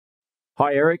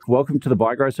Hi, Eric. Welcome to the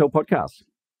Buy, Grow, Sell podcast.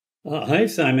 Hi,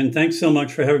 Simon. Thanks so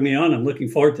much for having me on. I'm looking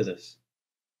forward to this.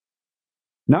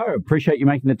 No, appreciate you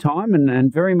making the time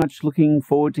and very much looking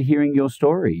forward to hearing your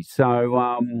story.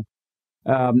 Now,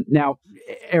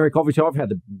 Eric, obviously, I've had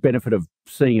the benefit of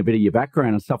seeing a bit of your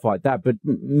background and stuff like that, but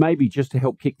maybe just to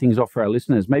help kick things off for our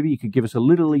listeners, maybe you could give us a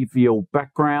little of your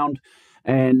background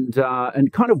and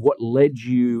kind of what led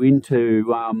you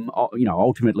into,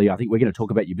 ultimately, I think we're going to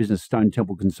talk about your business, Stone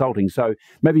Temple Consulting. So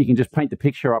maybe you can just paint the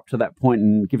picture up to that point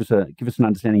and give us an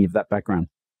understanding of that background.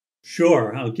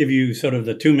 Sure, I'll give you sort of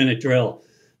the 2-minute drill.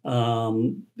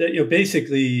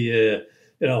 Basically,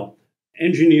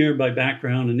 engineer by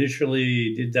background.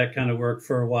 Initially, did that kind of work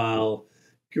for a while.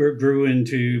 Grew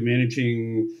into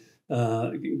managing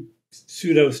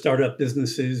pseudo startup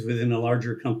businesses within a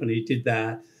larger company. Did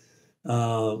that.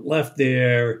 Left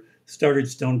there. Started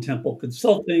Stone Temple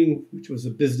Consulting, which was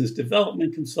a business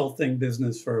development consulting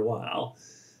business for a while,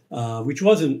 which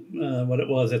wasn't what it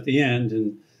was at the end,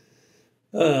 and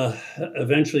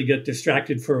eventually get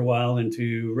distracted for a while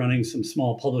into running some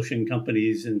small publishing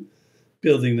companies and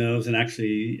building those and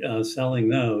actually selling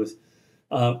those.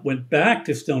 Went back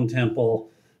to Stone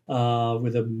Temple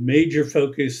with a major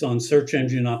focus on search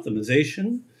engine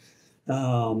optimization,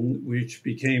 which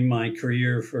became my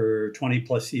career for 20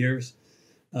 plus years.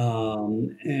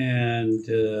 And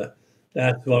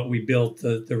that's what we built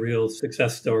the real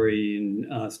success story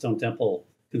in Stone Temple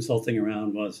Consulting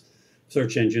around, was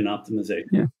search engine optimization.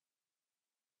 Yeah.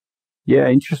 Yeah,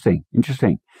 interesting.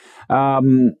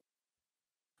 Um,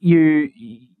 you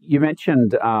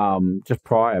mentioned just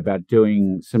prior about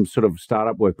doing some sort of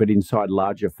startup work, but inside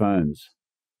larger firms.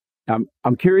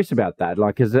 I'm curious about that,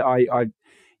 like, because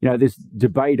this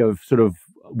debate of sort of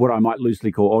what I might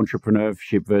loosely call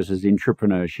entrepreneurship versus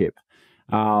intrapreneurship.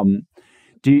 Um,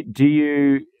 do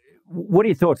you? What are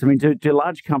your thoughts? I mean, do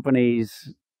large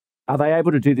companies, are they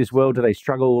able to do this well? Do they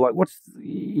struggle? Like, what's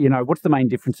the main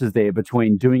differences there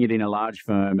between doing it in a large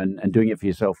firm and doing it for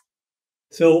yourself?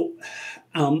 So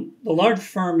the large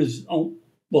firm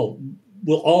will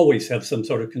always have some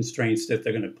sort of constraints that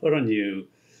they're going to put on you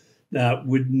that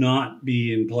would not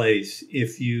be in place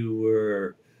if you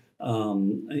were,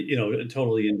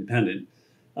 totally independent.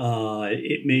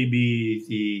 It may be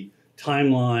the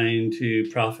timeline to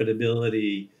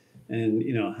profitability, and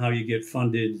how you get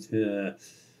funded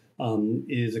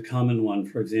is a common one.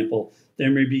 For example,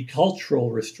 there may be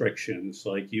cultural restrictions,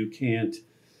 like you can't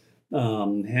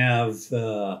have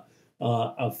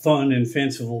a fun and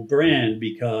fanciful brand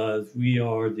because we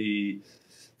are the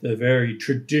very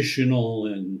traditional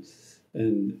and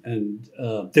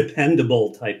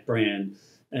dependable type brand,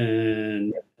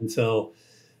 and so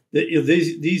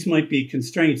these might be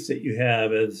constraints that you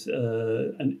have as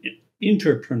an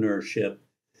entrepreneurship.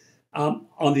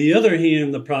 On the other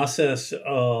hand, the process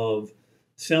of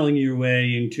selling your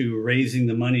way into raising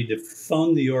the money to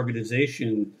fund the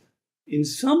organization in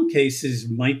some cases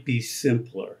might be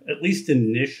simpler, at least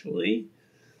initially.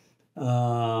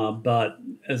 But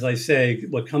as I say,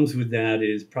 what comes with that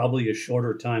is probably a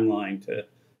shorter timeline to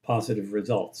positive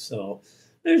results. So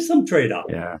there's some trade-off.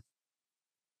 Yeah,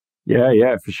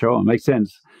 yeah, for sure, makes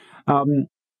sense. Um,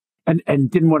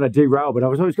 and didn't want to derail, but I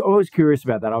was always curious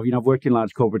about that. I've worked in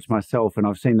large corporates myself, and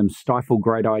I've seen them stifle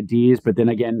great ideas. But then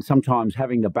again, sometimes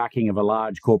having the backing of a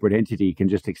large corporate entity can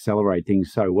just accelerate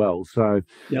things so well. So,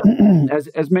 Yeah.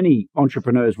 as many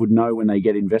entrepreneurs would know when they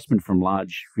get investment from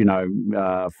large,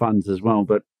 funds as well.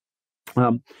 But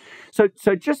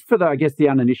so just for the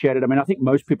uninitiated, I mean, I think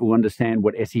most people understand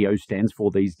what SEO stands for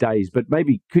these days. But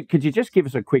maybe could you just give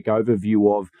us a quick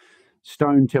overview of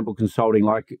Stone Temple Consulting?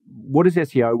 Like, what is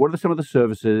SEO? What are some of the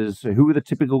services? Who are the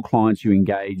typical clients you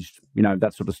engaged?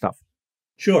 That sort of stuff.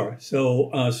 Sure.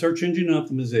 So search engine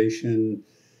optimization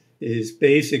is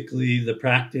basically the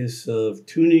practice of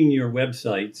tuning your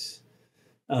websites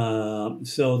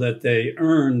so that they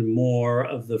earn more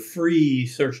of the free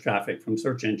search traffic from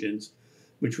search engines,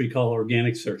 which we call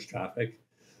organic search traffic.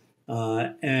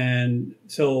 And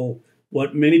so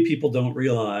what many people don't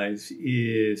realize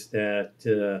is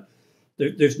that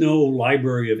there's no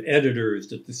library of editors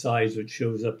that decides what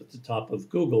shows up at the top of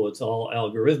Google. It's all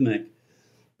algorithmic,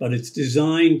 but it's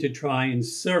designed to try and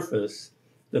surface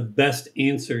the best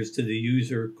answers to the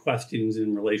user questions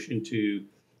in relation to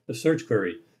the search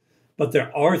query. But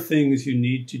there are things you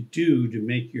need to do to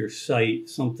make your site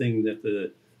something that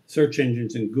the search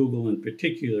engines, and Google in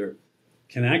particular,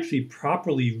 can actually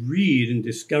properly read and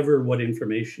discover what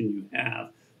information you have,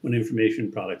 what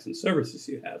information, products, and services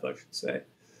you have, I should say.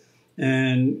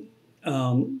 And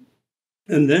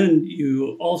and then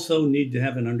you also need to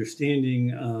have an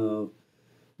understanding of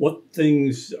what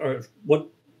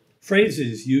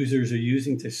phrases users are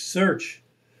using to search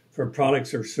for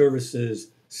products or services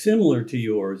similar to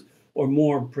yours, or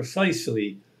more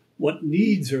precisely, what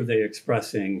needs are they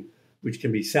expressing which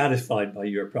can be satisfied by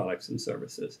your products and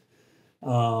services.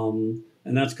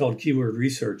 And that's called keyword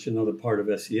research, another part of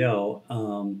SEO.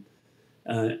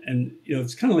 And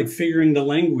it's kind of like figuring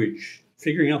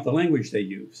out the language they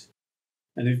use.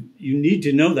 And if you need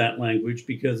to know that language,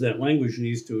 because that language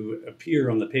needs to appear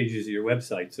on the pages of your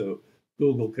website, so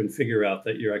Google can figure out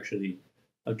that you're actually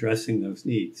addressing those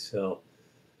needs. So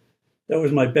that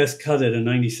was my best cut at a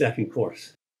 90-second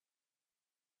course.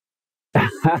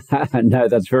 No,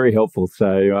 that's very helpful.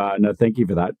 So no, thank you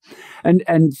for that.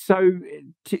 And so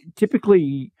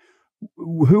typically,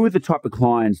 who are the type of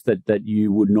clients that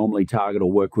you would normally target or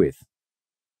work with?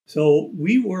 So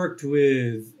we worked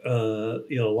with a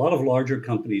lot of larger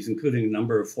companies, including a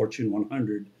number of Fortune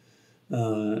 100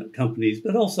 companies,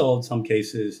 but also in some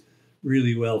cases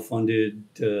really well-funded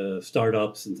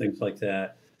startups and things like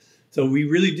that. So we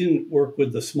really didn't work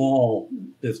with the small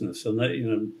business, and that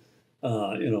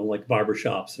like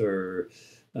barbershops or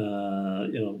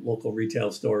local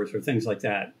retail stores or things like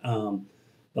that.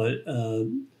 But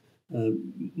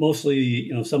mostly,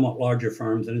 somewhat larger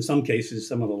firms, and in some cases,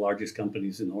 some of the largest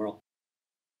companies in the world.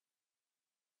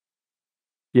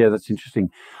 Yeah, that's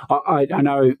interesting. I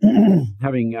know,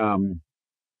 having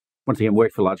once again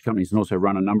worked for large companies and also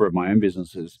run a number of my own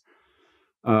businesses.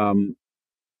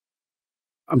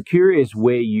 I'm curious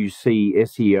where you see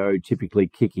SEO typically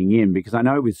kicking in, because I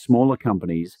know with smaller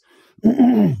companies,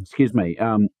 excuse me,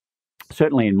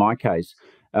 certainly in my case,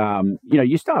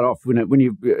 you start off when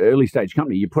you're early stage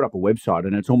company, you put up a website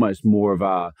and it's almost more of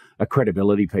a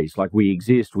credibility piece. Like, we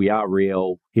exist, we are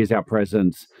real, here's our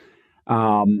presence.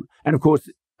 And of course,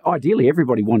 ideally,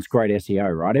 everybody wants great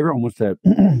SEO, right? Everyone wants to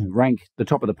rank the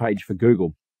top of the page for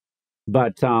Google.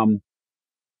 But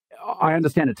I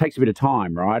understand it takes a bit of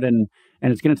time, right? And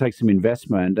it's going to take some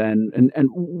investment. And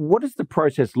what does the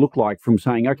process look like from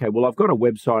saying, okay, well, I've got a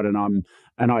website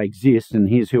and I exist and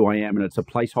here's who I am, and it's a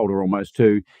placeholder almost,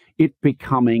 to it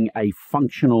becoming a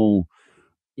functional,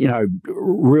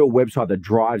 real website that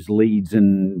drives leads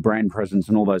and brand presence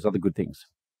and all those other good things?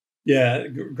 Yeah,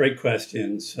 great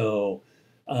question. So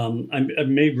I've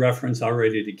made reference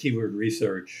already to keyword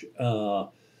research.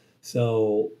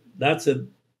 So that's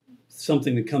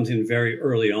something that comes in very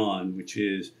early on, which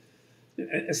is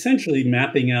essentially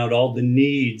mapping out all the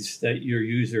needs that your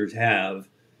users have,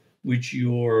 which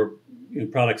your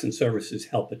products and services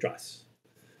help address,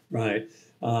 right?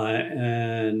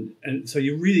 And so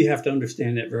you really have to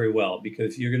understand that very well,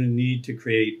 because you're going to need to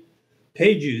create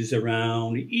pages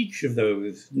around each of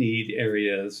those need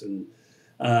areas and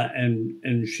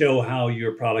show how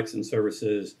your products and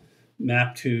services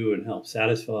map to and help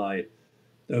satisfy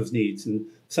those needs. And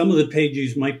some of the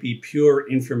pages might be pure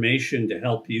information to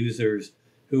help users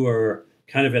who are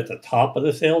kind of at the top of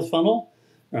the sales funnel,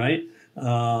 right?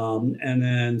 And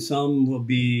then some will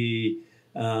be,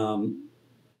 for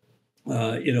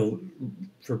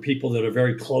people that are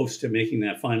very close to making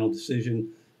that final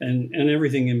decision, and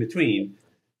everything in between.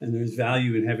 And there's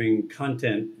value in having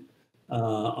content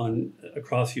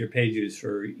across your pages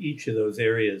for each of those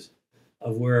areas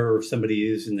of where somebody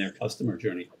is in their customer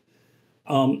journey.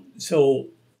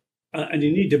 And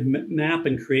you need to map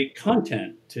and create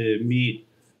content to meet,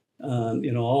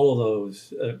 all of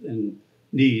those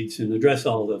needs and address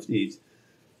all of those needs.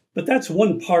 But that's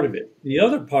one part of it. The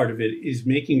other part of it is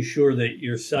making sure that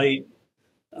your site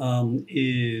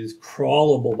is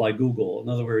crawlable by Google. In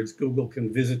other words, Google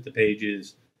can visit the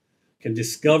pages, can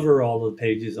discover all the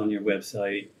pages on your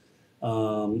website,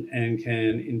 and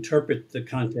can interpret the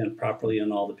content properly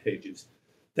on all the pages.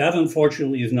 That,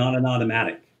 unfortunately, is not an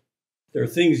automatic. There are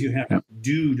things you have to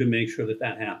do to make sure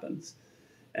that happens.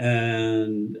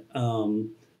 And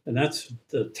that's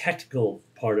the technical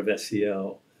part of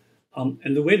SEO.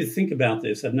 And the way to think about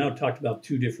this, I've now talked about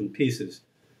two different pieces.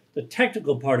 The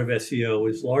technical part of SEO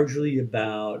is largely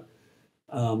about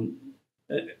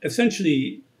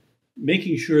essentially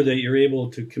making sure that you're able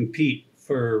to compete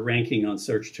for ranking on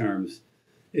search terms.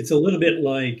 It's a little bit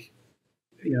like,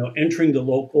 entering the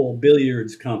local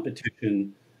billiards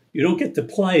competition. You don't get to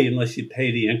play unless you pay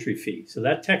the entry fee. So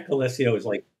that technical SEO is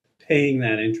like paying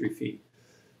that entry fee.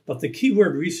 But the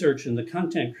keyword research and the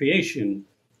content creation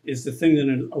is the thing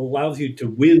that allows you to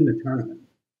win the tournament,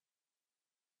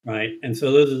 right? And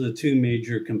so those are the two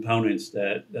major components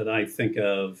that I think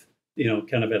of,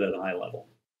 kind of at a high level.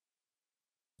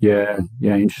 Yeah,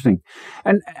 interesting.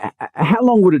 And how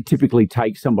long would it typically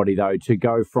take somebody, though, to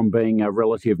go from being a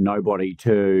relative nobody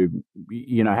to,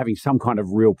 having some kind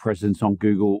of real presence on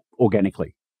Google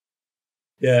organically?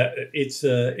 Yeah, it's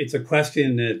a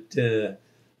question that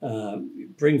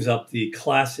brings up the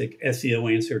classic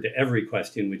SEO answer to every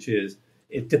question, which is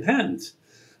it depends.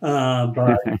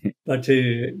 But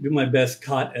to do my best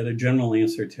cut at a general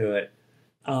answer to it,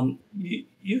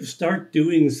 you start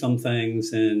doing some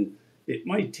things, and it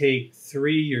might take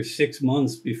 3 or 6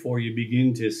 months before you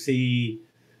begin to see,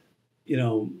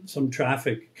 some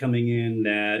traffic coming in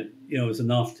that, is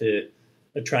enough to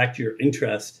attract your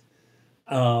interest.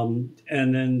 And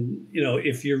then,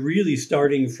 if you're really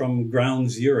starting from ground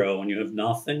zero and you have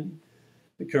nothing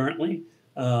currently,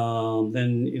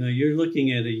 then, you're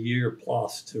looking at a year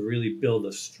plus to really build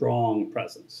a strong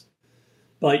presence.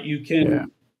 But you Yeah.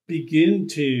 can begin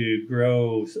to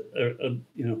grow,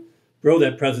 grow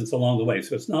that presence along the way.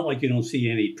 So it's not like you don't see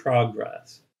any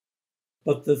progress.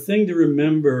 But the thing to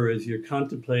remember as you're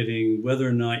contemplating whether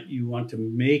or not you want to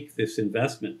make this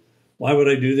investment, why would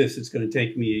I do this? It's going to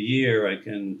take me a year. I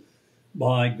can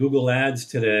buy Google Ads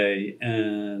today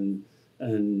and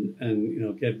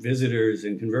get visitors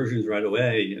and conversions right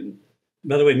away. And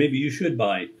by the way, maybe you should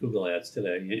buy Google Ads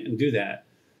today and do that.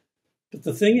 But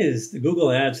the thing is, the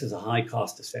Google Ads has a high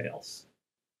cost of sales,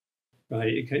 right?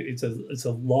 It's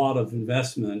a lot of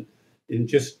investment in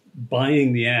just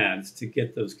buying the ads to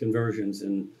get those conversions,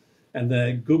 and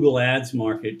the Google Ads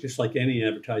market, just like any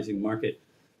advertising market,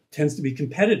 tends to be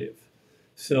competitive.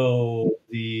 So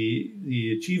the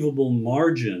achievable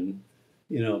margin,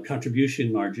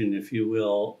 contribution margin, if you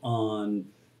will, on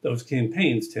those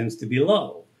campaigns tends to be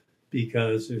low,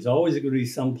 because there's always going to be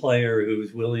some player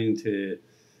who's willing to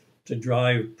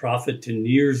drive profit to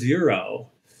near zero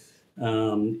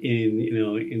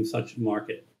in such a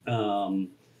market.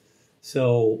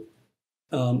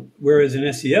 Whereas in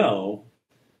SEO,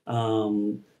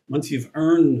 once you've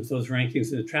earned those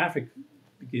rankings and the traffic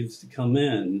begins to come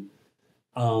in,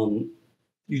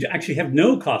 you actually have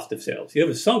no cost of sales. You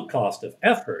have a sunk cost of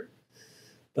effort,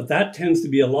 but that tends to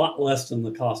be a lot less than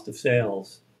the cost of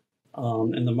sales,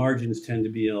 and the margins tend to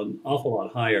be an awful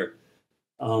lot higher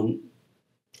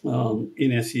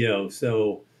in SEO.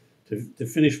 So to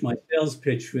finish my sales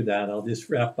pitch with that, I'll just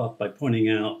wrap up by pointing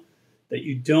out that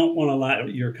you don't want to allow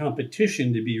your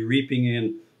competition to be reaping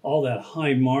in all that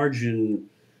high margin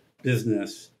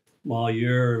business while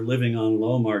you're living on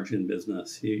low margin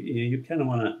business. You kind of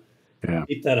want to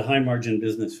keep that a high margin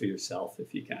business for yourself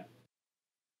if you can.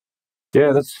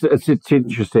 Yeah, it's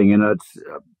interesting, and it's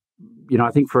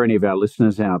I think for any of our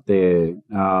listeners out there,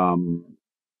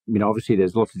 obviously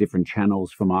there's lots of different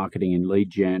channels for marketing and lead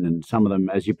gen, and some of them,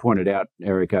 as you pointed out,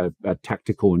 Eric, are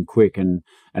tactical and quick, and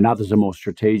others are more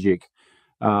strategic.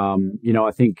 I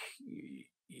think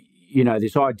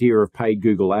this idea of paid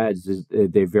Google ads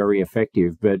they're very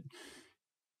effective, but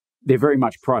they're very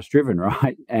much price driven,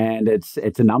 right? And it's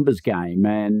a numbers game.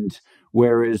 And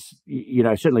whereas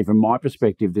certainly from my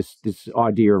perspective, this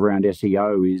idea around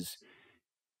SEO is,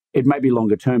 it may be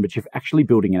longer term, but you're actually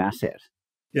building an asset.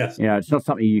 Yes. It's not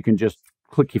something you can just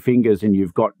click your fingers and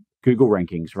you've got Google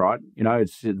rankings, right?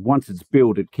 It's once it's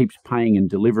built, it keeps paying and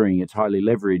delivering. It's highly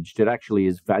leveraged. It actually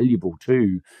is valuable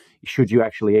too, should you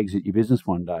actually exit your business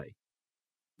one day.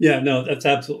 Yeah, no, that's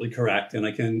absolutely correct. And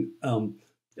I can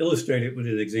illustrate it with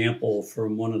an example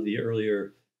from one of the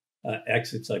earlier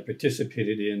exits I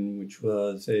participated in, which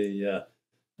was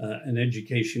an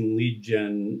education lead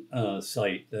gen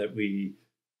site that we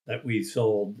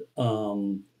sold,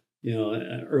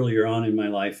 earlier on in my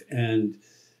life. And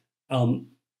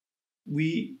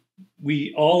we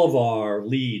all of our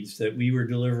leads that we were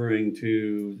delivering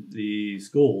to the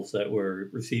schools that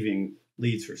were receiving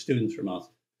leads for students from us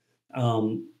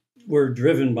were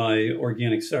driven by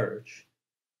organic search.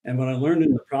 And what I learned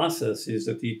in the process is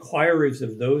that the acquirers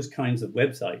of those kinds of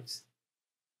websites,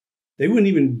 they wouldn't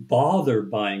even bother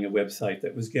buying a website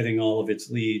that was getting all of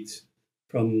its leads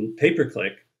from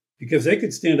pay-per-click, because they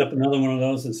could stand up another one of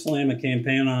those and slam a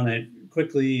campaign on it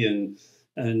quickly, and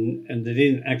they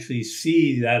didn't actually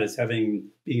see that as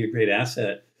being a great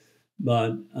asset.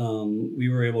 But we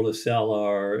were able to sell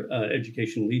our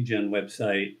education lead gen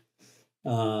website,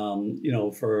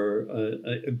 for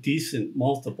a decent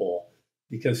multiple,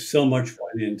 because so much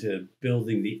went into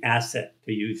building the asset,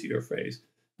 to use your phrase,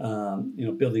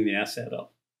 building the asset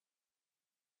up.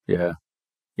 Yeah,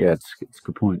 it's a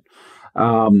good point.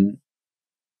 I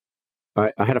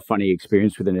had a funny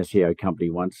experience with an SEO company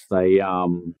once. They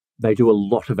do a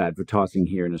lot of advertising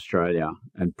here in Australia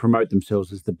and promote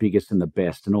themselves as the biggest and the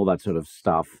best and all that sort of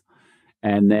stuff.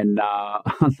 And then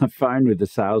on the phone with the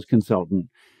sales consultant,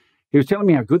 he was telling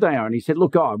me how good they are, and he said,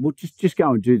 "Look, we'll just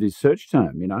go and do this search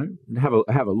term, have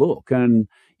a look, and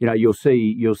you'll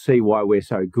see why we're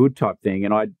so good," type thing.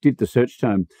 And I did the search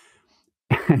term,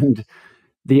 and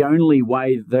the only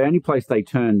place they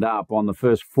turned up on the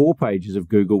first 4 pages of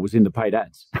Google was in the paid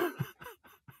ads.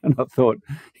 And I thought,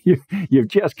 you've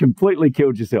just completely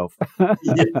killed yourself.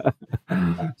 Yeah.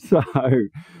 So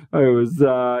it was,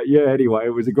 anyway,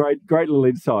 it was a great little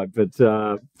insight. But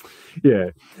yeah.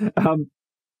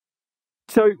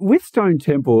 So with Stone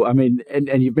Temple, I mean,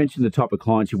 and you've mentioned the type of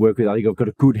clients you work with. I think I've got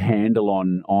a good handle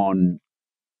on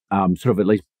sort of at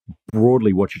least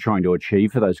broadly what you're trying to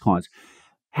achieve for those clients.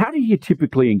 How do you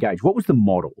typically engage? What was the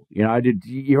model?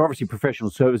 You're obviously professional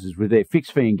services. With their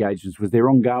fixed fee engagements, was there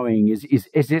ongoing? Is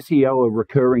SEO a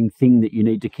recurring thing that you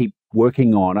need to keep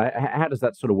working on? How does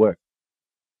that sort of work?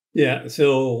 Yeah,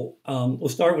 so we'll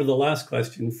start with the last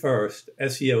question first.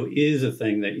 SEO is a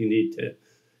thing that you need to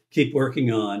keep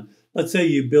working on. Let's say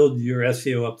you build your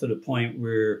SEO up to the point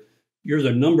where you're the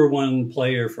 #1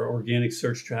 player for organic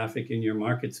search traffic in your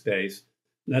market space.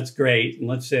 And that's great. And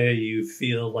let's say you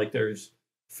feel like there's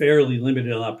fairly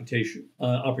limited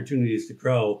opportunities to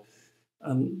grow.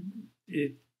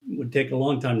 It would take a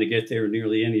long time to get there in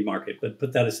nearly any market, but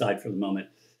put that aside for the moment.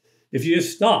 If you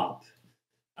just stop,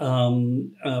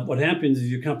 what happens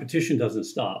is your competition doesn't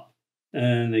stop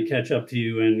and they catch up to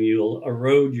you and you'll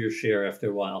erode your share after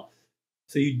a while.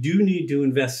 So you do need to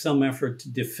invest some effort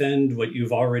to defend what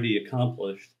you've already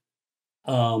accomplished.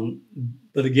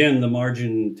 But again, the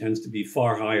margin tends to be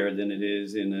far higher than it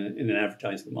is in an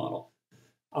advertising model.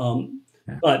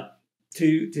 But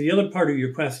to the other part of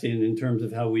your question, in terms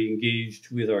of how we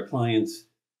engaged with our clients,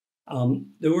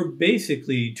 there were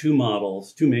basically two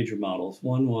major models.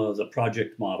 One was a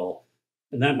project model,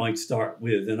 and that might start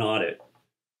with an audit.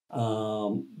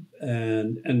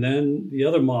 And then the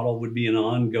other model would be an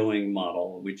ongoing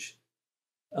model, which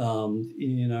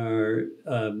in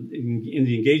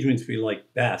the engagements we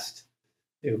liked best,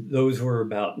 those were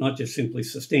about not just simply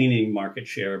sustaining market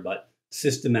share, but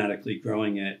systematically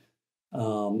growing it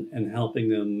and helping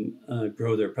them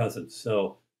grow their presence.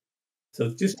 So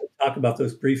just to talk about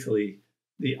those briefly,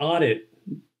 the audit,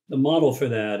 the model for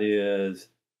that is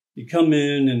you come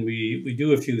in and we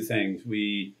do a few things.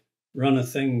 We run a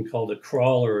thing called a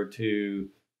crawler to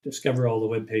discover all the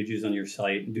web pages on your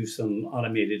site and do some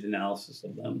automated analysis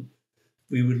of them.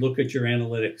 We would look at your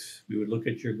analytics. We would look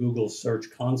at your Google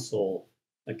Search Console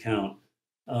account.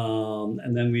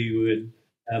 And then we would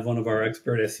have one of our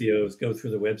expert SEOs go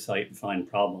through the website and find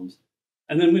problems.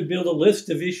 And then we'd build a list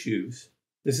of issues.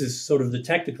 This is sort of the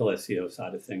technical SEO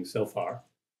side of things so far,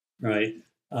 right?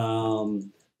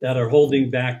 That are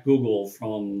holding back Google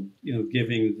from,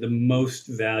 giving the most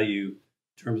value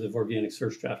in terms of organic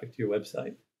search traffic to your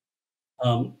website.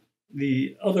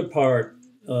 The other part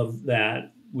of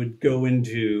that would go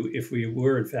into, if we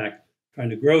were in fact trying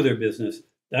to grow their business,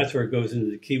 that's where it goes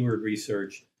into the keyword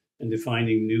research and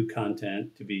defining new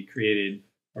content to be created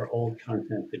or old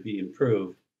content to be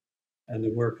improved, and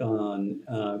the work on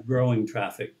growing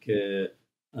traffic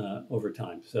over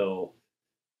time. So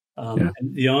and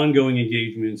the ongoing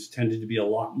engagements tended to be a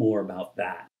lot more about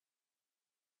that.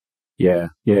 Yeah,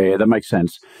 that makes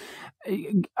sense.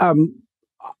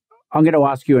 I'm going to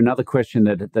ask you another question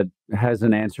that has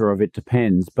an answer of it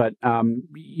depends. But,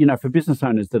 for business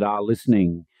owners that are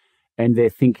listening and they're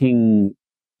thinking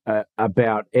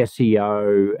about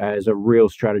SEO as a real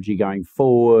strategy going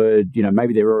forward,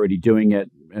 maybe they're already doing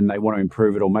it and they want to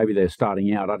improve it, or maybe they're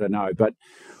starting out, I don't know. But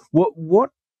what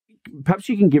perhaps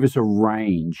you can give us a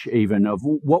range even of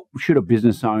what should a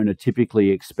business owner typically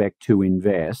expect to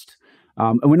invest?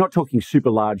 And we're not talking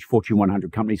super large Fortune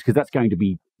 100 companies, because that's going to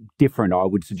be different, I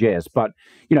would suggest. But,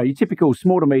 your typical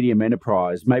small to medium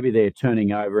enterprise, maybe they're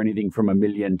turning over anything from $1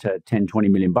 million to 10, 20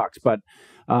 million bucks. But,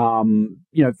 for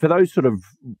those sort of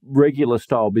regular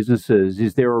style businesses,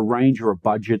 is there a range or a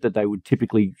budget that they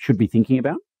should be thinking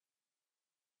about?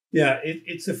 Yeah,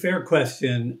 it's a fair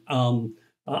question.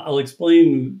 I'll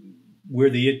explain where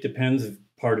the "it depends"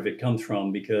 part of it comes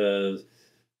from, because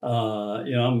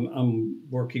I'm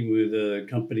working with a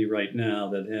company right now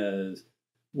that has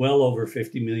well over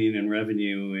 50 million in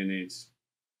revenue, and it's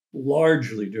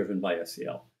largely driven by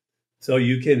SEO. So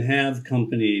you can have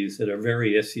companies that are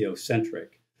very SEO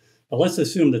centric, but let's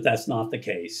assume that that's not the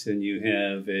case, and you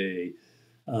have a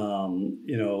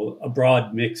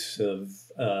broad mix of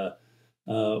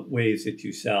ways that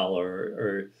you sell,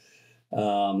 or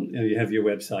you have your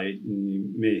website, and you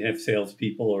may have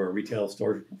salespeople or a retail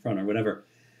store front or whatever.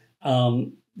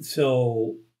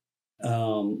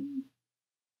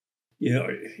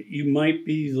 You might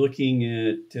be looking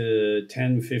at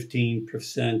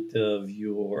 10-15% of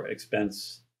your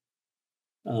expense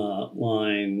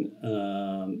line,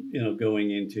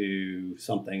 going into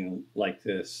something like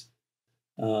this.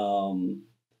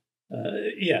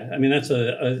 Yeah, I mean, that's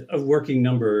a working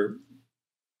number,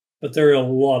 but there are a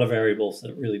lot of variables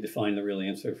that really define the real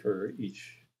answer for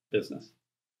each business.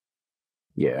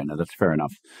 Yeah, no, that's fair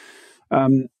enough.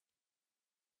 Um,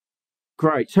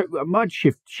 Great. So I might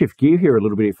shift gear here a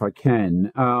little bit if I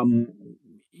can.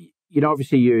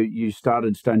 Obviously you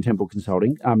started Stone Temple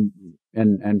Consulting, and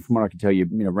from what I can tell, you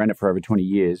ran it for over 20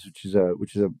 years, which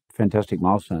is a fantastic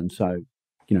milestone. So,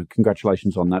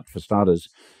 congratulations on that for starters.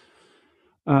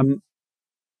 Um,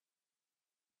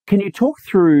 can you talk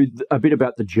through a bit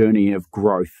about the journey of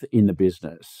growth in the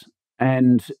business,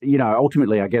 and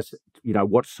ultimately, I guess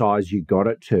what size you got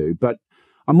it to, but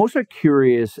I'm also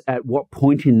curious at what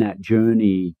point in that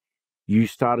journey you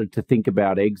started to think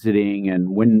about exiting,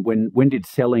 and when did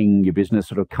selling your business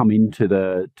sort of come into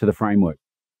the framework?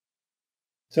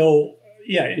 So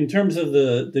yeah, in terms of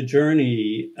the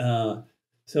journey,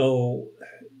 so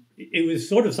it was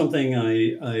sort of something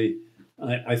I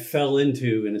fell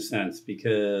into in a sense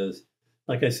because,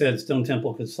 like I said, Stone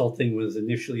Temple Consulting was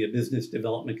initially a business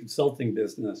development consulting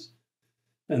business,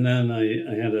 and then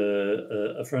I had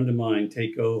a friend of mine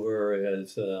take over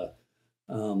as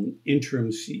interim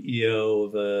CEO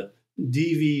of a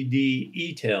DVD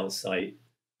e-tail site,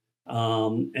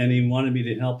 and he wanted me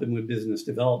to help him with business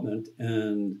development,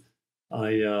 and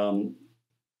I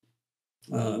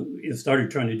started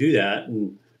trying to do that,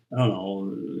 and I don't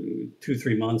know, 2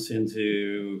 3 months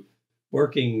into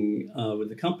working with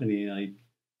the company, I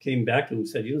came back to him and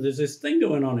said, there's this thing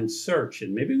going on in search,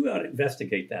 and maybe we ought to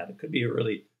investigate that. It could be a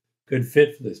really good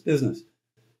fit for this business.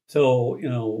 So,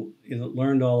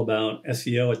 learned all about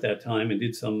SEO at that time and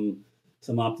did some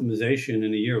optimization.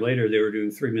 And a year later, they were doing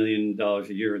 $3 million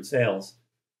a year in sales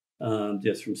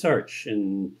just from search.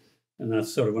 And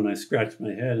that's sort of when I scratched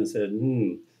my head and said,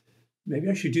 maybe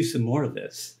I should do some more of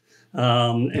this.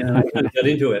 And I kind of got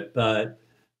into it. But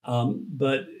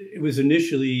it was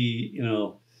initially,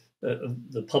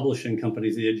 the publishing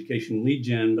companies, the education lead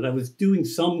gen, but I was doing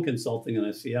some consulting on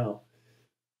SEO.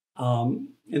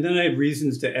 And then I had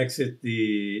reasons to exit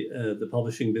the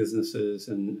publishing businesses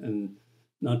and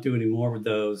not do any more with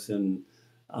those. And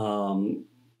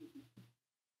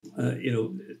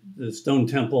the Stone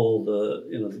Temple,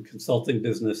 the consulting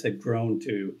business had grown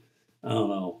to, I don't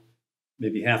know,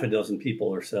 maybe half a dozen people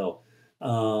or so,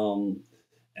 and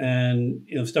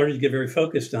started to get very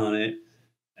focused on it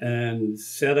and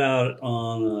set out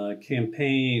on a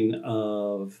campaign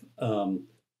of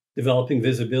developing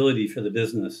visibility for the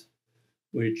business,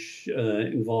 which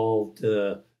involved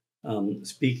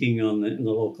speaking in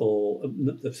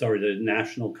the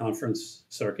national conference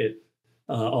circuit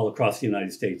all across the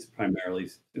United States, primarily.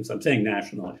 Since I'm saying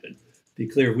national, I should be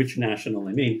clear which national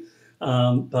I mean.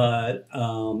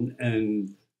 And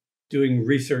doing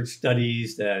research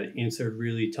studies that answered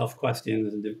really tough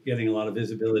questions and getting a lot of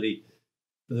visibility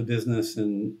for the business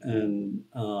and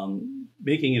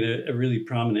making it a really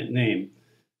prominent name.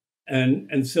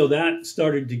 And so that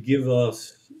started to give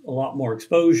us a lot more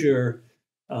exposure.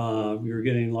 We were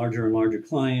getting larger and larger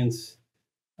clients.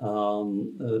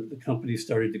 The company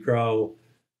started to grow.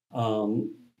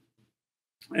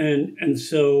 And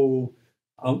so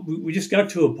we just got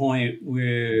to a point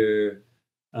where,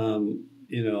 I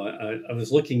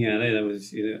was looking at it. I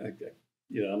was,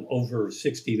 I'm over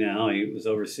 60 now. I was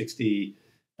over 60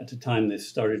 at the time this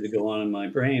started to go on in my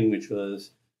brain, which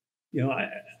was,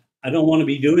 I don't want to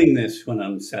be doing this when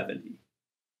I'm 70,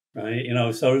 right?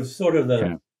 So sort of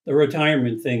the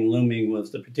retirement thing looming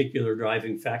was the particular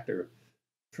driving factor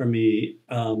for me.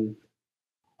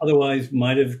 Otherwise,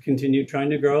 might have continued trying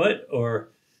to grow it,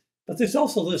 but there's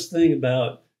also this thing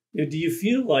about, do you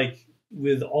feel like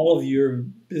with all of your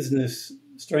business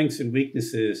strengths and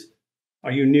weaknesses,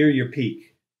 are you near your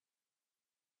peak?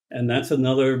 And that's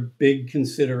another big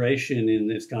consideration in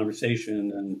this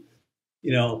conversation. And,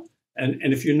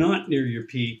 and if you're not near your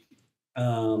peak,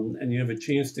 and you have a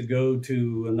chance to go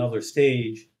to another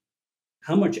stage,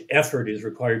 how much effort is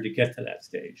required to get to that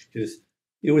stage? Because,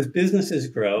 as businesses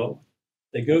grow,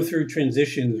 they go through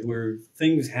transitions where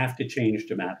things have to change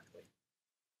dramatically,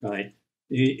 right?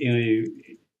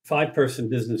 5-person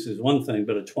business is one thing,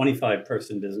 but a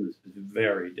 25-person business is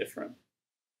very different.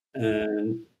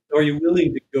 And are you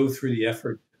willing to go through the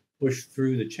effort, push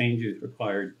through the changes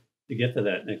required to get to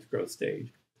that next growth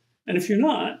stage? And if you're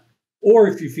not, or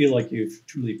if you feel like you've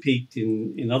truly peaked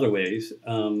in other ways,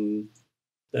 then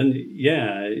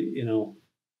yeah,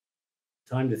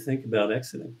 time to think about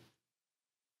exiting.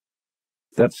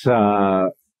 That's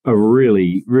a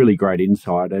really, really great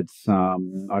insight. I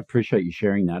appreciate you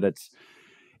sharing that.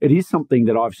 It is something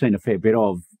that I've seen a fair bit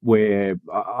of, where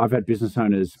I've had business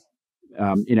owners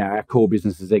our core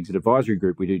business is exit advisory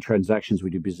group. We do transactions, we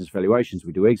do business valuations,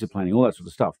 we do exit planning, all that sort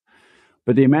of stuff.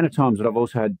 But the amount of times that I've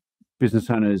also had business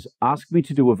owners ask me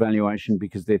to do a valuation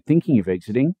because they're thinking of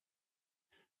exiting,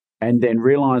 and then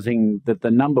realizing that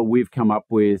the number we've come up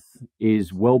with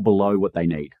is well below what they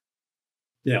need.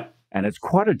 Yeah. And it's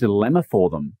quite a dilemma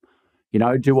for them.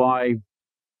 Do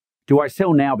I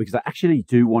sell now because I actually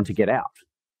do want to get out,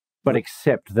 but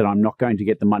accept that I'm not going to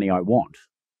get the money I want?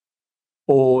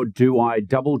 Or do I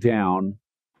double down,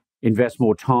 invest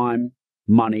more time,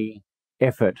 money,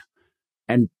 effort,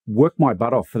 and work my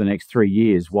butt off for the next 3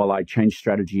 years while I change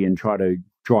strategy and try to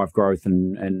drive growth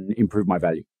and improve my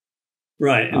value?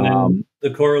 Right. And then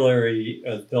the corollary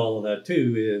to all of that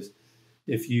too is,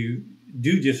 if you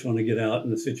do just want to get out in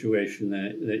the situation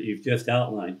that you've just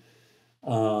outlined,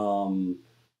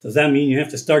 does that mean you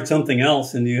have to start something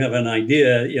else and you have an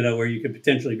idea, where you could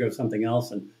potentially grow something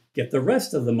else and get the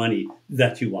rest of the money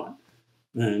that you want?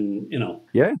 And,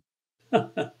 Yeah.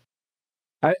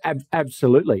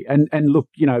 Absolutely. And look,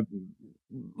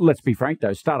 let's be frank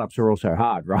though, startups are also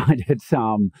hard, right? It's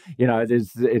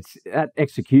it's that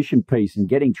execution piece and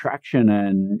getting traction.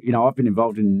 And I've been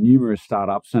involved in numerous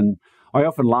startups, and I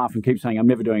often laugh and keep saying I'm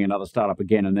never doing another startup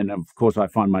again, and then of course I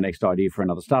find my next idea for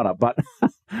another startup. But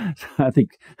I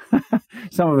think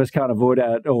some of us can't avoid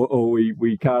it, or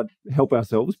we can't help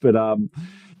ourselves. But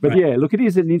right. Yeah, look, it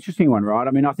is an interesting one, right?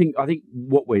 I mean, I think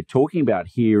what we're talking about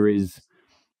here is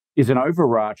an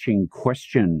overarching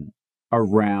question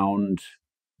around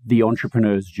the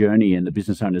entrepreneur's journey and the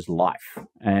business owner's life.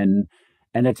 And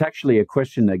it's actually a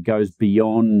question that goes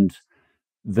beyond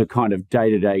the kind of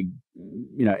day-to-day,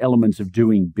 elements of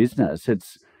doing business.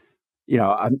 It's,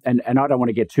 and I don't want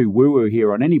to get too woo-woo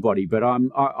here on anybody, but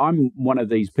I'm one of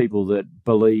these people that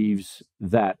believes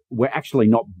that we're actually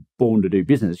not born to do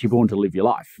business. You're born to live your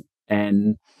life.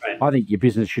 And right. I think your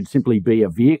business should simply be a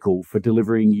vehicle for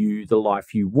delivering you the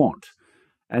life you want.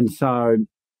 And so,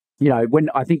 when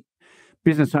I think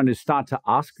business owners start to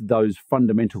ask those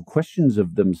fundamental questions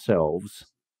of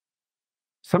themselves,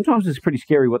 sometimes it's pretty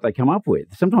scary what they come up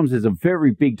with. Sometimes there's a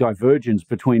very big divergence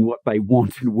between what they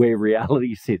want and where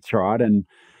reality sits, right? And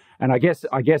I guess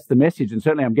the message, and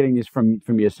certainly I'm getting this from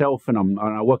yourself, and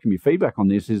I welcome your feedback on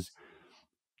this, is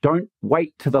don't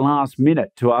wait to the last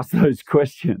minute to ask those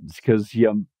questions, because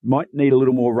you might need a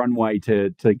little more runway to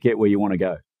get where you want to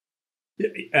go.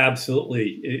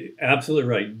 Absolutely. Absolutely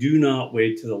right. Do not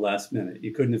wait to the last minute.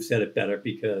 You couldn't have said it better,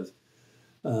 because,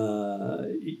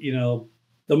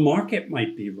 the market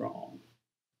might be wrong,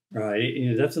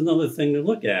 right? That's another thing to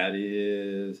look at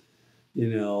is,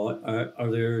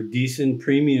 are there decent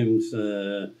premiums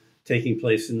taking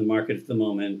place in the market at the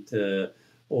moment?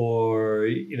 Or,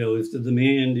 is the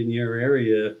demand in your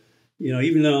area,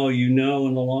 even though in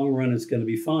the long run it's going to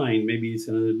be fine, maybe it's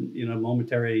in a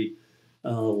momentary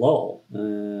lull,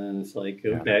 and it's like,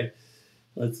 okay,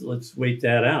 let's wait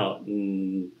that out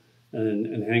and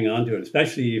hang on to it,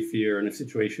 especially if you're in a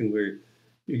situation where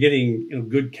you're getting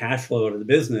good cash flow out of the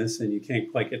business and you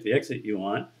can't quite get the exit you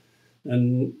want.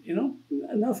 And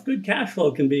enough good cash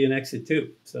flow can be an exit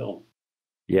too. So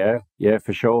yeah,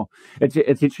 for sure. It's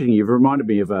interesting. You've reminded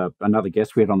me of another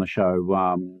guest we had on the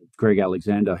show, Greg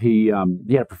Alexander. He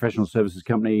had a professional services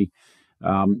company.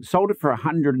 Sold it for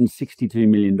 $162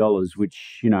 million,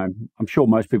 which, I'm sure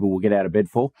most people will get out of bed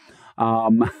for.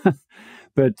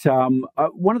 But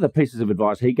one of the pieces of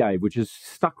advice he gave, which has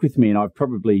stuck with me, and I've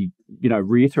probably,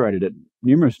 reiterated it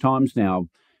numerous times now,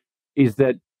 is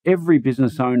that every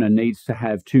business owner needs to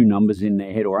have two numbers in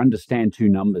their head, or understand two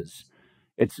numbers.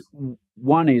 It's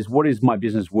one is, what is my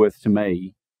business worth to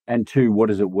me? And two,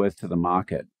 what is it worth to the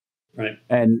market? Right.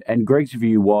 And Greg's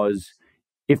view was,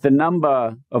 if the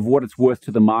number of what it's worth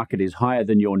to the market is higher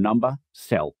than your number,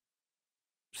 sell,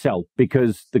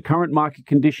 because the current market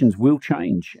conditions will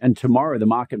change, and tomorrow the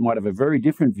market might have a very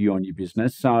different view on your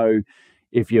business. So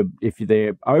if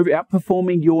they're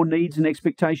outperforming your needs and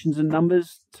expectations and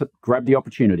numbers, grab the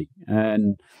opportunity.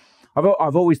 And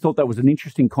I've always thought that was an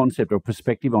interesting concept or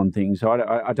perspective on things. So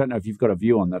I don't know if you've got a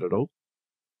view on that at all.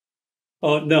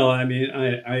 Oh, no, I mean,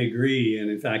 I agree. And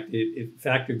in fact, it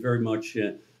factored very much.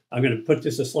 I'm going to put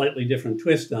just a slightly different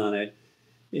twist on it,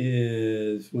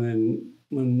 is when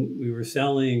we were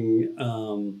selling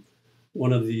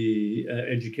one of the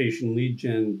education lead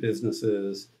gen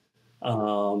businesses,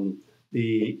 the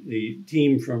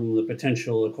team from the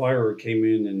potential acquirer came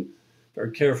in and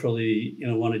very carefully,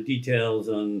 wanted details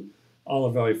on all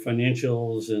of our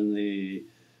financials and the,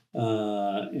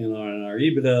 and our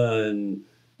EBITDA, and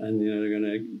they're going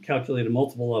to calculate a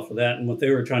multiple off of that. And what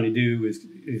they were trying to do is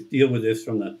deal with this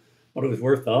from what it was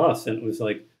worth to us. And it was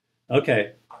like,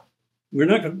 okay,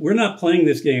 we're not playing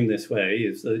this game this way.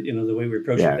 Is the way we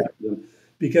approach Yeah. it,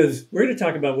 because we're going to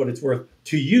talk about what it's worth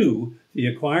to you, the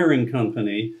acquiring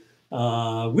company,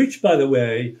 which, by the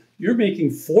way, you're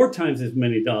making 4 times as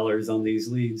many dollars on these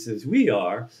leads as we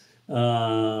are.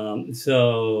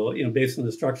 So based on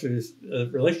the structures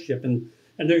of relationship, and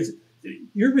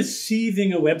you're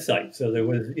receiving a website, so there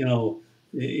was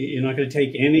you're not going to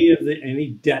take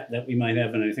any debt that we might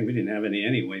have, and I think we didn't have any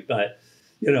anyway, but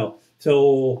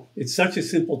so it's such a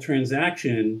simple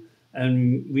transaction,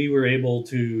 and we were able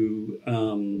to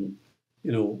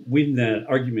win that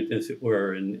argument, as it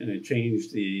were, and it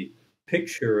changed the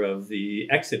picture of the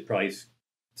exit price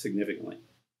significantly.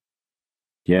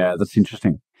 Yeah, that's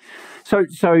interesting. So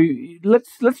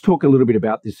let's talk a little bit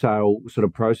about this sale sort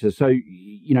of process. So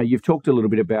you've talked a little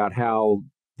bit about how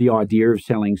the idea of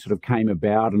selling sort of came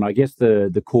about, and I guess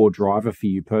the core driver for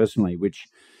you personally, which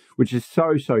is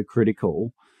so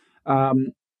critical.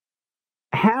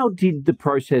 How did the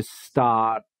process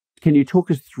start? Can you talk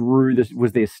us through this?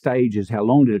 Was there stages? How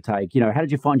long did it take? How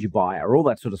did you find your buyer? All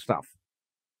that sort of stuff.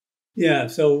 Yeah,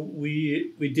 so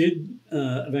we did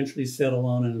eventually settle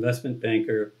on an investment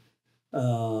banker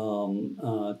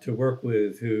to work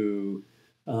with, who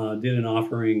did an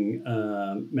offering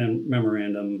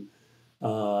memorandum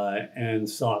and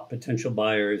sought potential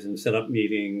buyers and set up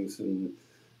meetings,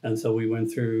 and so we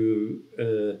went through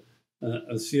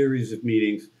a series of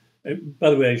meetings. And by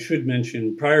the way, I should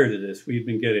mention, prior to this, we'd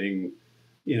been getting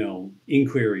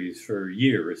inquiries for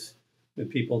years with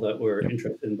people that were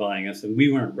interested in buying us, and we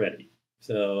weren't ready,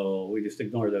 so we just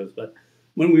ignored those. But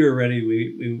when we were ready,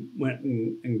 we went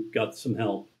and got some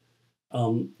help.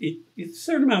 It's a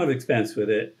certain amount of expense with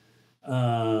it,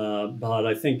 but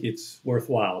I think it's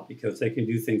worthwhile because they can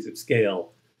do things at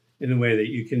scale in a way that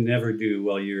you can never do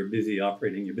while you're busy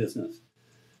operating your business.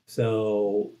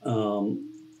 So,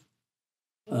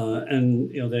 and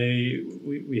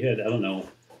we had, I don't know,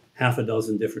 half a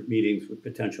dozen different meetings with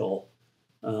potential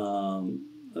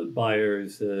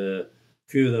buyers. A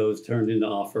few of those turned into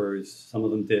offers. Some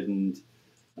of them didn't.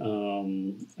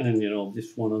 And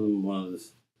just one of them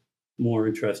was more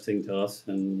interesting to us,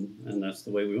 and that's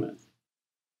the way we went.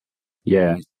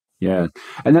 Yeah,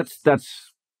 and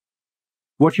that's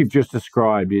what you've just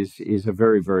described is a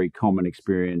very, very common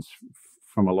experience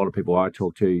from a lot of people I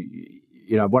talk to.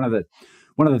 One of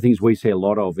the things we see a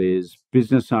lot of is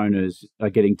business owners are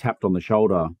getting tapped on the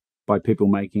shoulder by people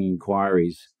making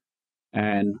inquiries,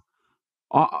 and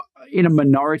in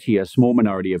a small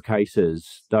minority of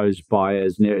cases, those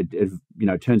buyers,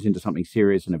 turns into something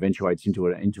serious and eventuates into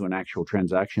an actual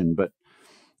transaction. But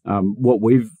what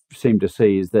we've seemed to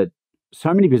see is that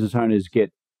so many business owners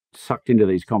get sucked into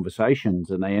these conversations,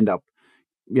 and they end up,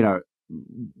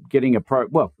 getting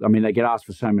they get asked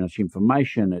for so much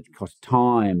information, it costs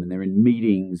time, and they're in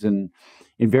meetings, and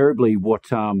invariably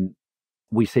what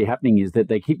we see happening is that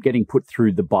they keep getting put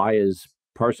through the buyer's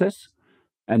process,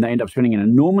 and they end up spending an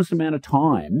enormous amount of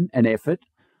time and effort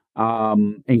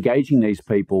engaging these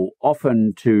people,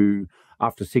 often to,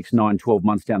 after 6, 9, 12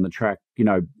 months down the track,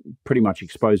 pretty much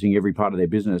exposing every part of their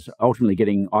business, ultimately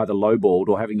getting either lowballed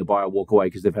or having the buyer walk away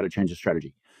because they've had to change of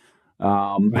strategy.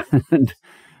 And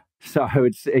so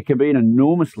it can be an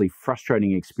enormously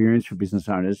frustrating experience for business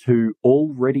owners who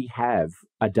already have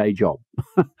a day job.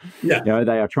 Yeah.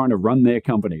 They are trying to run their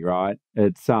company, right?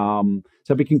 It's so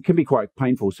it can be quite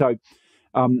painful. So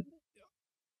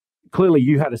clearly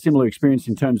you had a similar experience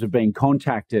in terms of being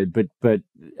contacted, but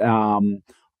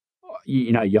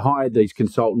you hired these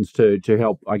consultants to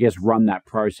help, I guess, run that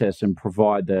process and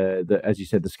provide the as you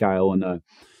said, the scale and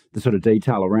the sort of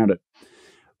detail around it.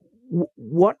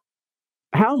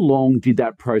 How long did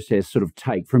that process sort of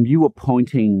take from you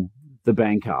appointing the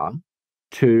banker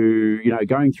to,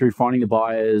 going through finding the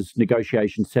buyers,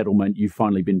 negotiation, settlement, you've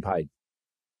finally been paid?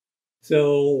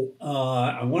 So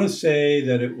I want to say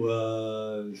that it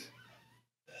was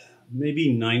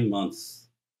maybe 9 months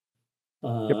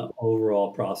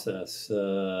overall process.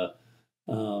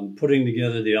 Putting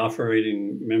together the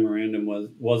operating memorandum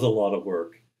was a lot of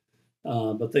work,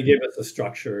 but they gave us a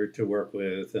structure to work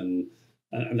with, and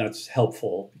that's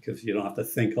helpful because you don't have to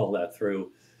think all that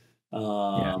through.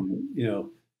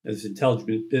 As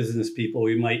intelligent business people,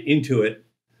 we might intuit,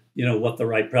 what the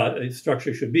right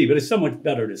structure should be, but it's so much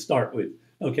better to start with,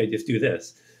 okay, just do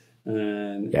this.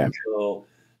 And so,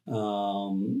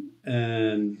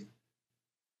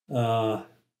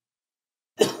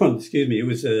 excuse me, it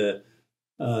was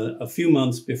a few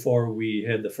months before we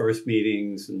had the first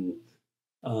meetings, and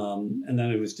then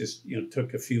it was just,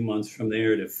 took a few months from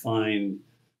there to find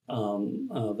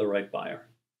the right buyer.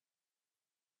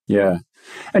 Yeah.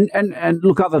 And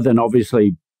look, other than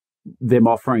obviously them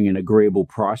offering an agreeable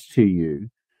price to you.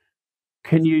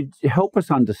 Can you help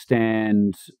us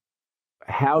understand,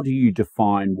 how do you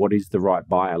define what is the right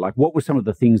buyer? Like, what were some of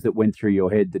the things that went through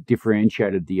your head that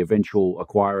differentiated the eventual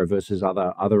acquirer versus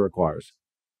other acquirers?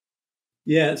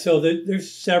 Yeah, so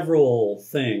there's several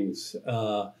things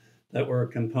that were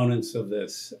components of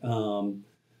this. One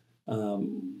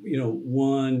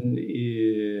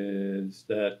is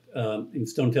that in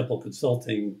Stone Temple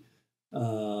Consulting,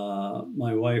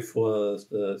 my wife was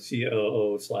the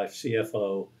COO slash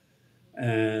CFO,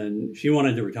 and she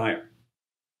wanted to retire.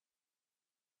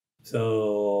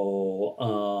 So,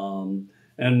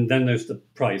 and then there's the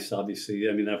price, obviously.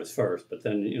 I mean, that was first, but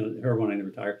then, her wanting to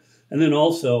retire. And then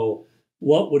also,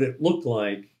 what would it look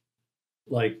like?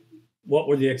 Like, what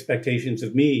were the expectations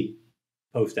of me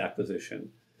post-acquisition?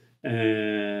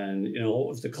 And, what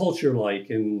was the culture like?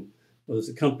 And was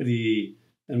the company,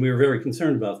 and we were very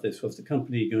concerned about this, was the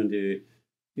company going to,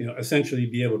 essentially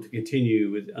be able to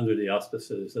continue under the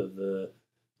auspices of the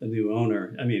new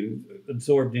owner? I mean,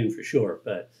 absorbed in for sure,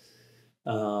 but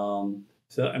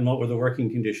and what were the working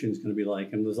conditions going to be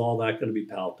like? And was all that going to be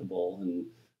palatable? And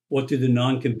what do the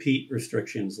non-compete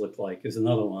restrictions look like is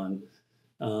another one.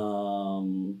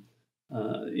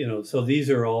 So these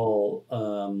are all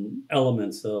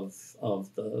elements of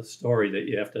the story that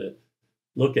you have to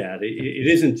look at. It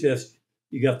isn't just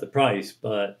you got the price,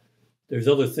 but there's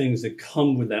other things that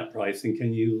come with that price, and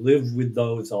can you live with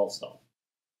those also?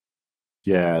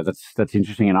 Yeah, that's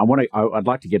interesting, and I'd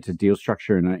like to get to deal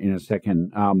structure in a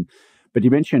second. But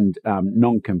you mentioned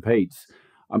non-competes.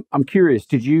 I'm curious.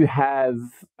 Did you have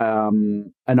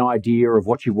an idea of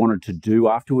what you wanted to do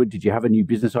afterward? Did you have a new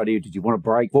business idea? Did you want to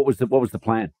break? What was the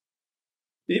plan?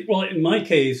 Well, in my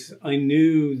case, I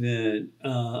knew that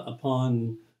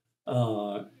upon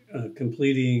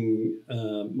completing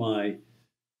my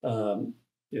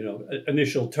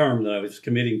initial term that I was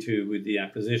committing to with the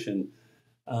acquisition,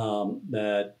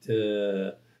 that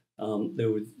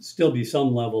there would still be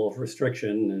some level of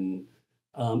restriction,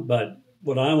 but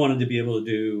what I wanted to be able to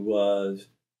do was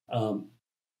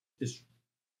just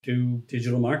do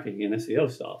digital marketing and SEO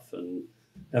stuff, and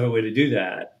have a way to do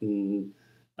that. And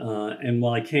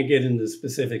while I can't get into the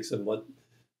specifics of what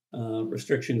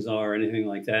restrictions are or anything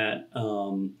like that,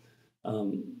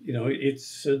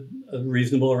 it's a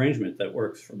reasonable arrangement that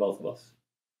works for both of us.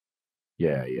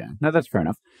 Yeah. No, that's fair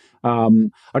enough.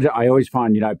 I always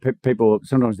find, people,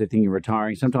 sometimes they're thinking of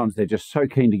retiring. Sometimes they're just so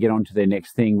keen to get on to their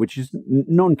next thing, which is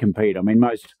non-compete. I mean,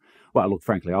 look,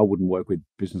 frankly, I wouldn't work with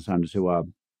business owners who are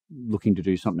looking to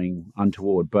do something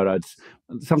untoward, but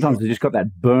sometimes Sure. they just got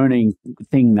that burning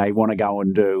thing they want to go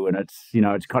and do, and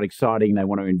it's quite exciting. They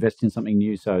want to invest in something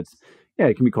new. So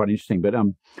it can be quite interesting. But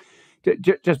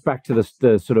just back to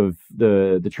the sort of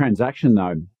the transaction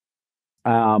though.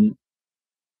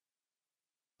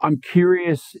 I'm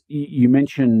curious. You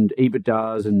mentioned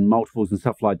EBITDAs and multiples and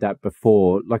stuff like that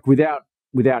before. Like, without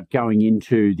going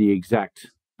into the exact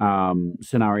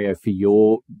scenario for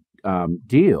your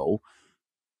deal,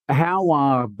 how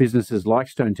are businesses like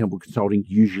Stone Temple Consulting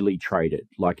usually traded?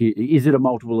 Like, is it a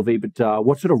multiple of EBITDA?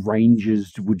 What sort of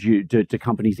ranges do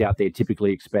companies out there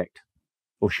typically expect,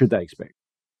 or should they expect?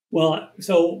 Well,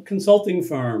 so consulting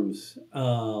firms,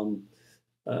 and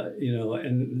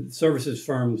services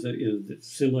firms that,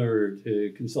 that's similar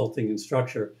to consulting in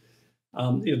structure,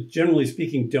 generally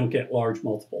speaking, don't get large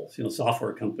multiples.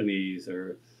 Software companies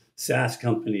or SaaS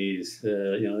companies,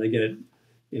 they get,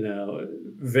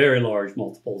 very large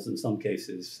multiples in some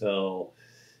cases. So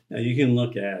you can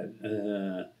look at,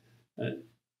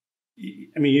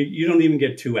 you don't even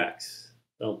get 2x.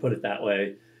 I'll put it that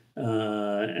way.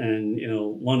 And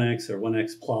 1x or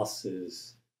 1x plus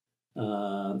is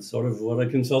sort of what a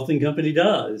consulting company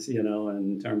does,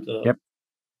 in terms of, Yep.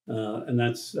 and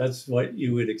that's what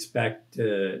you would expect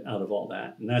out of all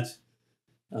that. And that's,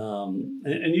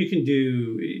 and you can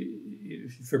do,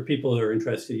 for people who are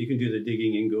interested, you can do the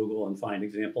digging in Google and find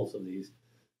examples of these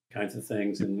kinds of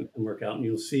things and work out, and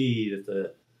you'll see that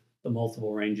the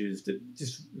multiple ranges that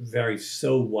just vary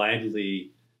so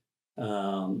widely,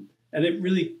 and it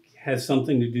really has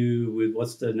something to do with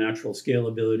what's the natural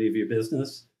scalability of your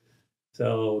business.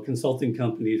 So consulting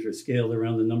companies are scaled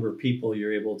around the number of people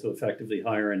you're able to effectively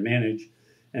hire and manage,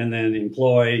 and then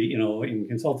employ, in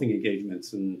consulting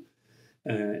engagements, and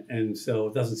so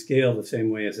it doesn't scale the same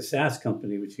way as a SaaS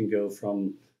company, which can go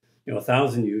from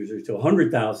 1,000 users to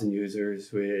 100,000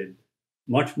 users with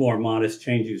much more modest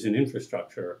changes in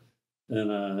infrastructure than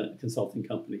a consulting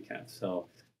company can. So,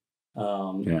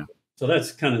 so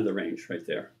that's kind of the range right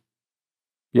there.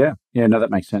 Yeah. No,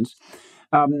 that makes sense.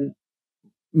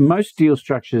 Most deal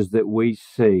structures that we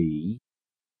see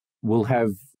will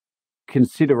have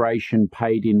consideration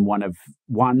paid in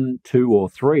one, two, or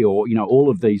three, or all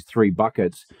of these three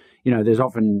buckets? There's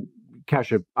often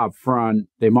cash up front.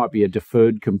 There might be a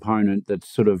deferred component that's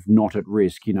sort of not at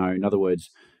risk. In other words,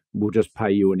 we'll just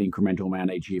pay you an incremental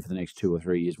amount each year for the next 2 or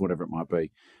 3 years, whatever it might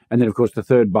be. And then, of course, the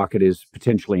third bucket is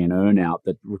potentially an earnout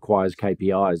that requires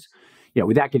KPIs.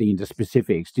 Without getting into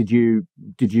specifics, did you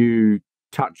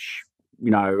touch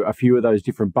a few of those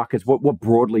different buckets? What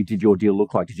broadly did your deal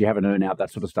look like? Did you have an earnout,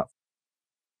 that sort of stuff?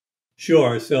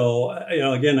 Sure. So,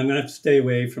 again, I'm going to have to stay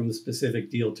away from the specific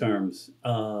deal terms.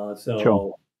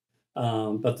 Sure.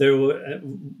 But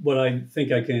what I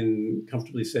think I can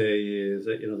comfortably say is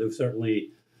that, there was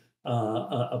certainly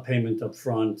a payment up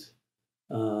front.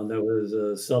 There was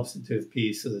a substantive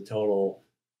piece of the total,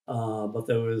 but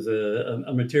there was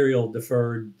a material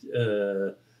deferred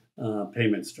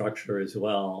payment structure as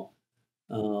well.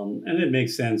 And it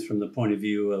makes sense from the point of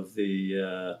view of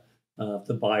the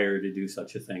buyer to do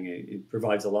such a thing. It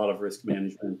provides a lot of risk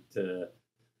management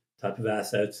type of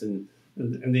assets, and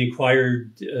the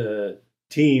acquired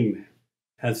team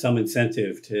has some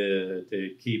incentive to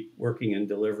keep working and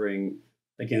delivering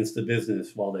against the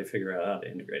business while they figure out how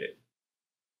to integrate it.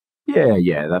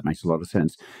 Yeah, that makes a lot of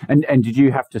sense. And did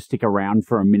you have to stick around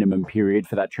for a minimum period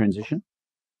for that transition?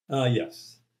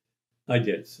 Yes, I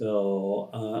did. So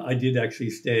I did actually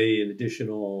stay an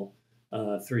additional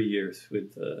 3 years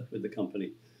with the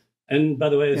company. And by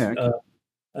the way,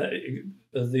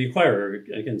 the acquirer,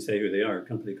 I can say who they are, a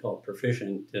company called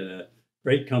Proficient.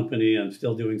 Great company. I'm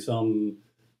still doing some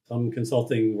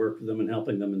consulting work with them and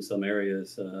helping them in some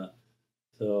areas. It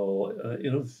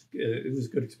was a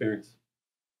good experience.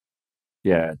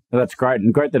 Yeah, that's great,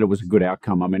 and great that it was a good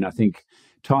outcome. I mean, I think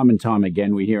time and time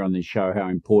again we hear on this show how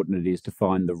important it is to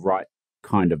find the right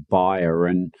kind of buyer,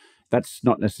 and that's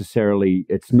not necessarily,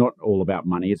 it's not all about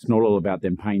money. It's not all about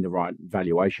them paying the right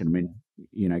valuation. I mean,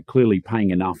 clearly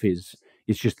paying enough is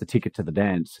just the ticket to the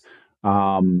dance.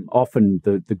 Often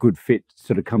the good fit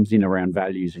sort of comes in around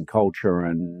values and culture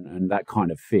and that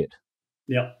kind of fit.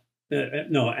 Yeah,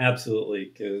 no,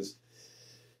 absolutely. Because,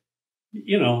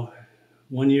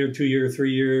 1 year, 2 year, 3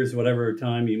 years, whatever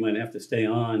time you might have to stay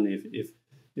on,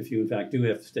 if you in fact do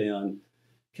have to stay on,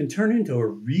 can turn into a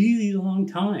really long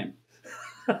time.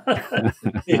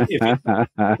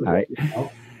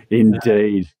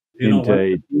 Indeed.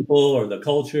 The people or the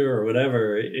culture or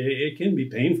whatever, it can be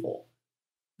painful.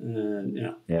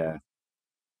 Yeah.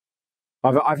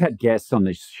 I've had guests on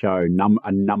this show,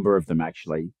 a number of them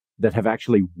actually, that have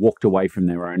actually walked away from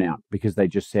their earnout because they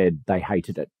just said they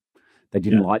hated it. They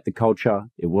didn't like the culture.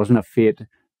 It wasn't a fit.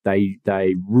 They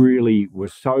really were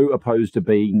so opposed to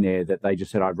being there that they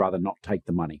just said, I'd rather not take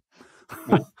the money,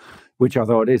 which I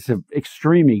thought is an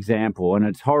extreme example. And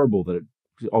it's horrible that it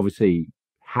obviously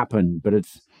happened, but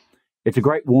it's a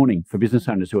great warning for business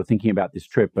owners who are thinking about this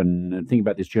trip and thinking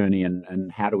about this journey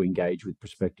and how to engage with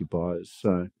prospective buyers.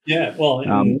 So yeah, well,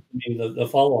 the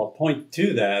follow-up point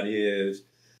to that is,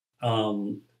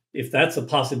 if that's a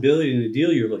possibility in the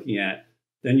deal you're looking at,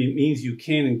 then it means you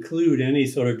can't include any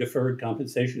sort of deferred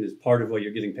compensation as part of what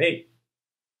you're getting paid.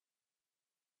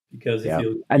 Because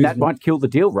and that might kill the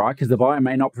deal, right? Because the buyer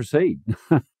may not proceed.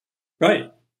 Right.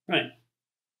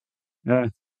 Yeah.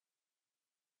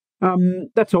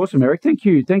 That's awesome, Eric. Thank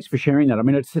you. Thanks for sharing that. I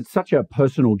mean, it's such a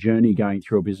personal journey going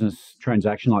through a business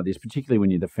transaction like this, particularly when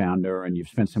you're the founder and you've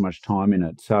spent so much time in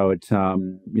it. So it's,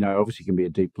 obviously can be a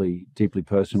deeply, deeply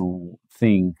personal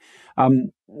thing.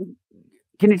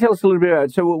 Can you tell us a little bit about,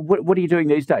 so what are you doing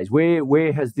these days?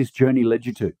 Where has this journey led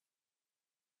you to?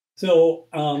 So,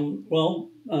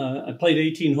 I played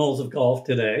 18 holes of golf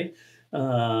today.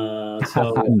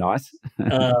 Nice.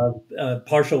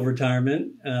 Partial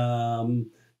retirement,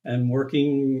 and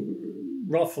working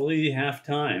roughly half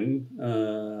time.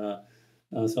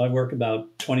 So I work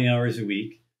about 20 hours a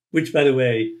week, which, by the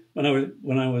way, when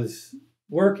I was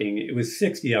working, it was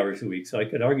 60 hours a week. So I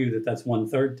could argue that that's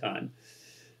 1/3 time.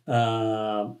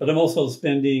 But I'm also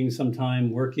spending some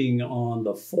time working on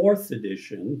the 4th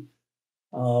edition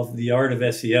of The Art of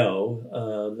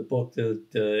SEO, the book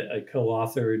that I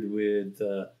co-authored with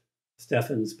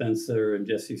Stefan Spencer and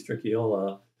Jesse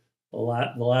Stricchiola. The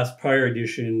last prior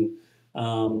edition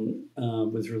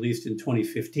was released in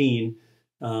 2015,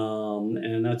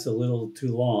 and that's a little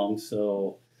too long.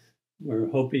 So we're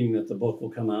hoping that the book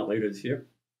will come out later this year.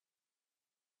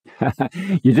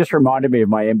 You just reminded me of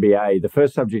my MBA. The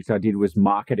first subject I did was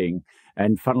marketing,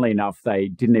 and funnily enough, they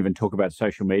didn't even talk about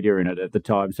social media in it at the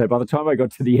time. So by the time I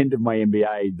got to the end of my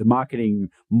MBA, the marketing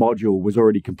module was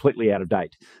already completely out of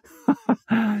date.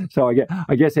 So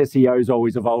I guess SEO is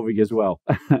always evolving as well.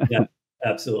 Yeah,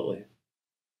 absolutely.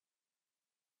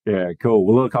 Yeah, cool.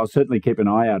 Well, look, I'll certainly keep an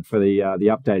eye out for the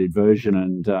updated version,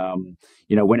 and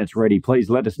when it's ready, please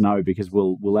let us know because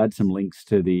we'll add some links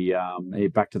to the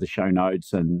back to the show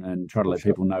notes and try to Oh, let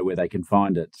sure. people know where they can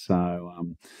find it.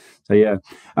 So yeah.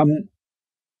 Um,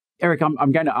 Eric,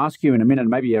 I'm going to ask you in a minute.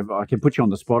 Maybe if I can put you on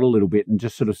the spot a little bit and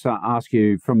just sort of ask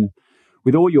you from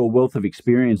with all your wealth of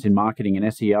experience in marketing and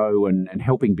SEO and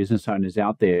helping business owners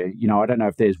out there. I don't know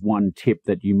if there's one tip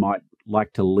that you might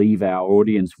like to leave our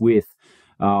audience with.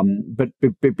 But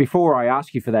before I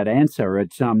ask you for that answer,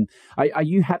 are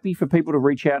you happy for people to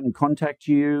reach out and contact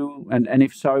you? And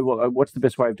if so, what's the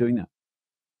best way of doing that?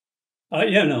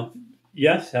 Yeah, no,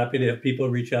 yes, happy to have people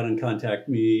reach out and contact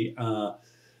me.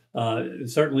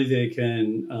 Certainly, they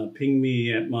can ping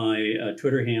me at my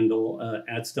Twitter handle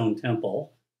at Stone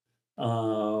Temple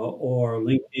or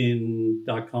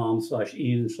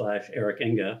LinkedIn.com/Ian/Eric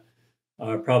Enge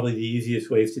are probably the easiest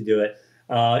ways to do it.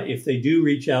 If they do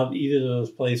reach out either of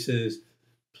those places,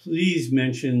 please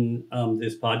mention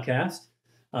this podcast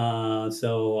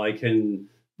so I can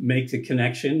make the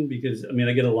connection because I mean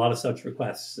I get a lot of such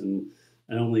requests and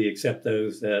I only accept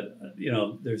those that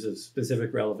there's a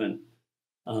specific relevant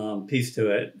piece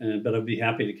to it. But I'd be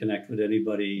happy to connect with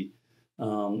anybody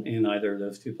in either of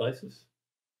those two places.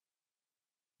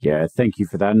 Yeah, thank you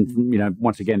for that. And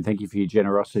once again, thank you for your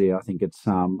generosity. I think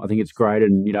it's great,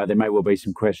 and there may well be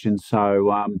some questions.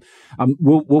 So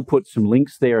we'll put some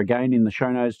links there again in the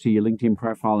show notes to your LinkedIn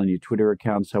profile and your Twitter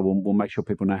account. So we'll make sure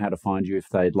people know how to find you if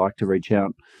they'd like to reach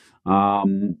out.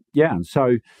 Yeah.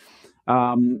 So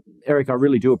Eric, I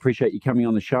really do appreciate you coming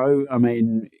on the show. I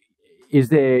mean,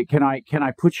 can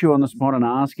I put you on the spot and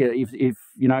ask if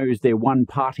is there one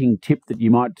parting tip that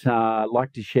you might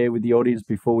like to share with the audience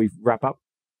before we wrap up?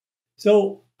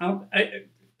 So I'm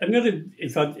going to,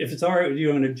 if it's all right with you,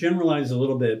 I'm going to generalize a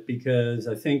little bit because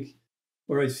I think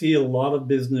where I see a lot of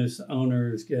business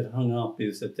owners get hung up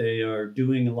is that they are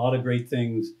doing a lot of great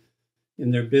things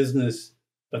in their business,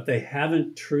 but they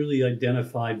haven't truly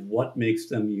identified what makes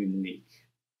them unique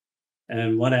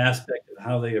and what aspect of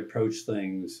how they approach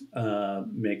things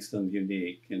makes them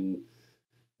unique. And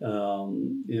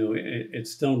at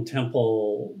Stone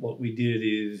Temple, what we did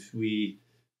is we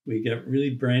got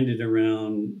really branded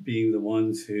around being the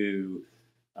ones who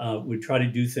would try to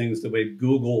do things the way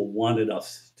Google wanted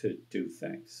us to do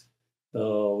things.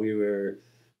 So we were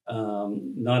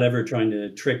not ever trying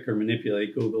to trick or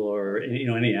manipulate Google or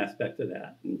any aspect of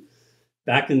that. And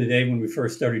back in the day when we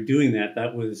first started doing that,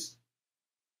 that was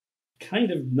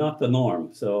kind of not the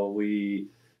norm. So we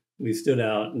stood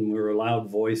out and we were a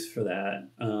loud voice for that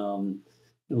in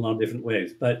a lot of different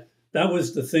ways. But that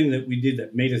was the thing that we did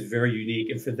that made us very unique.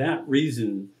 And for that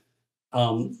reason,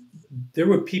 there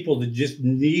were people that just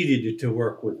needed to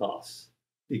work with us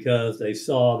because they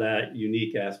saw that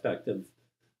unique aspect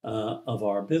of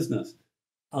our business.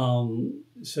 I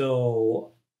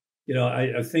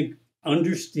think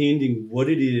understanding what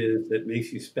it is that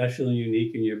makes you special and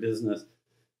unique in your business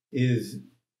is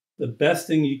the best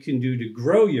thing you can do to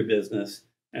grow your business,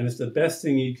 and it's the best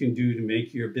thing you can do to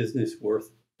make your business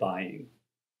worth buying.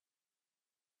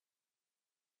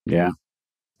 Yeah.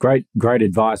 Great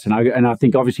advice, and I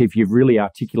think obviously if you've really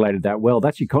articulated that well,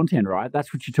 that's your content, right?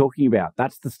 That's what you're talking about.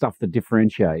 That's the stuff that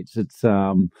differentiates. That's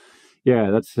a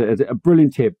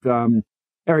brilliant tip.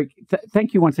 Eric,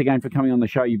 thank you once again for coming on the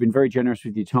show. You've been very generous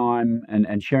with your time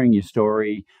and sharing your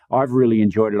story. I've really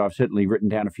enjoyed it. I've certainly written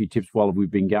down a few tips while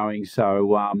we've been going.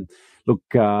 So, look,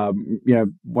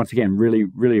 once again, really,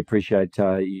 really appreciate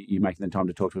you making the time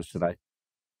to talk to us today.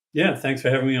 Yeah, thanks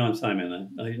for having me on, Simon.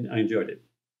 I enjoyed it.